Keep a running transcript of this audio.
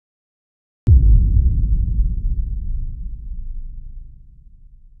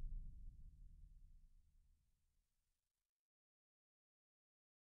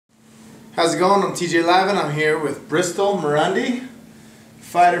How's it going? I'm TJ Lavin. I'm here with Bristol Marunde,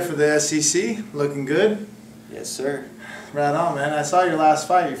 fighter for the SEC. Looking good? Yes, sir. Right on, man. I saw your last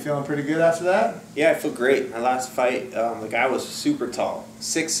fight. You feeling pretty good after that? Yeah, I feel great. My last fight, the guy was super tall,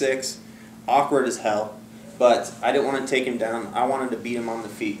 6'6", awkward as hell, but I didn't want to take him down. I wanted to beat him on the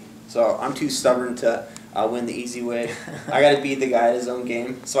feet. So I'm too stubborn to win the easy way. I got to beat the guy at his own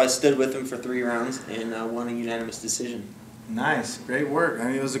game. So I stood with him for 3 rounds and won a unanimous decision. Nice. Great work. I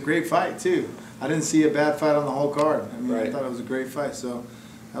mean, it was a great fight, too. I didn't see a bad fight on the whole card. I mean, right. I thought it was a great fight, so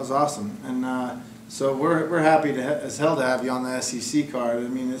that was awesome. And so we're happy as hell to have you on the SEC card. I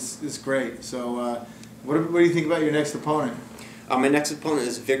mean, it's great. So what do you think about your next opponent? My next opponent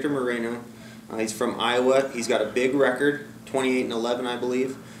is Victor Moreno. He's from Iowa. He's got a big record, 28-11, I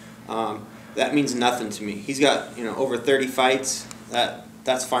believe. That means nothing to me. He's got over 30 fights.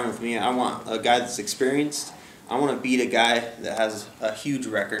 That's fine with me. I want a guy that's experienced. I want to beat a guy that has a huge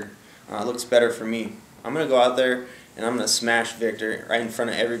record. Looks better for me. I'm going to go out there and I'm going to smash Victor right in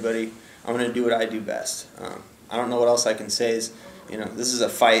front of everybody. I'm going to do what I do best. I don't know what else I can say. This is a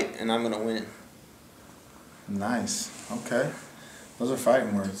fight and I'm going to win. Nice. Okay. Those are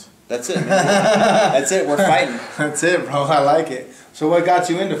fighting words. That's it, man. That's it. We're fighting. That's it, bro. I like it. So what got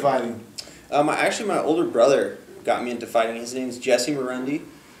you into fighting? Actually, my older brother got me into fighting. His name is Jesse Marunde.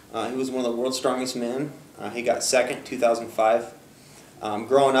 He was one of the world's strongest men. He got second, 2005.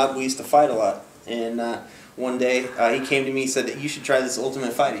 Growing up, we used to fight a lot. And one day, he came to me and said that you should try this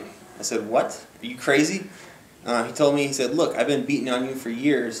ultimate fighting. I said, what? Are you crazy? He told me, he said, look, I've been beating on you for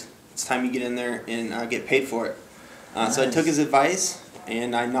years. It's time you get in there and get paid for it. Nice. So I took his advice,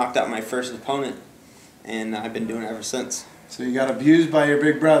 and I knocked out my first opponent. And I've been doing it ever since. So you got abused by your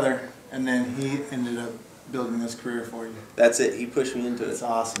big brother, and then he ended up building this career for you. That's it. He pushed me into it. That's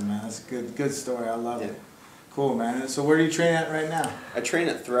awesome, man. That's a good story. I love it. Cool, man. So where do you train at right now? I train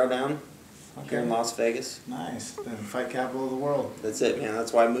at Throwdown here in Las Vegas. Nice. The fight capital of the world. That's it, man.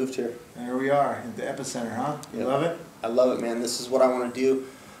 That's why I moved here. And here we are at the epicenter, huh? You love it? I love it, man. This is what I want to do.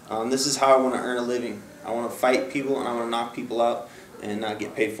 This is how I want to earn a living. I want to fight people and I want to knock people out and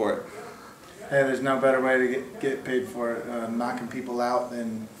get paid for it. Hey, there's no better way to get paid for it, knocking people out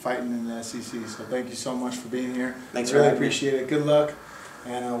than fighting in the SEC. So thank you so much for being here. Thanks for having me. Really appreciate it. Good luck,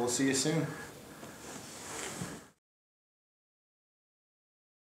 and we'll see you soon.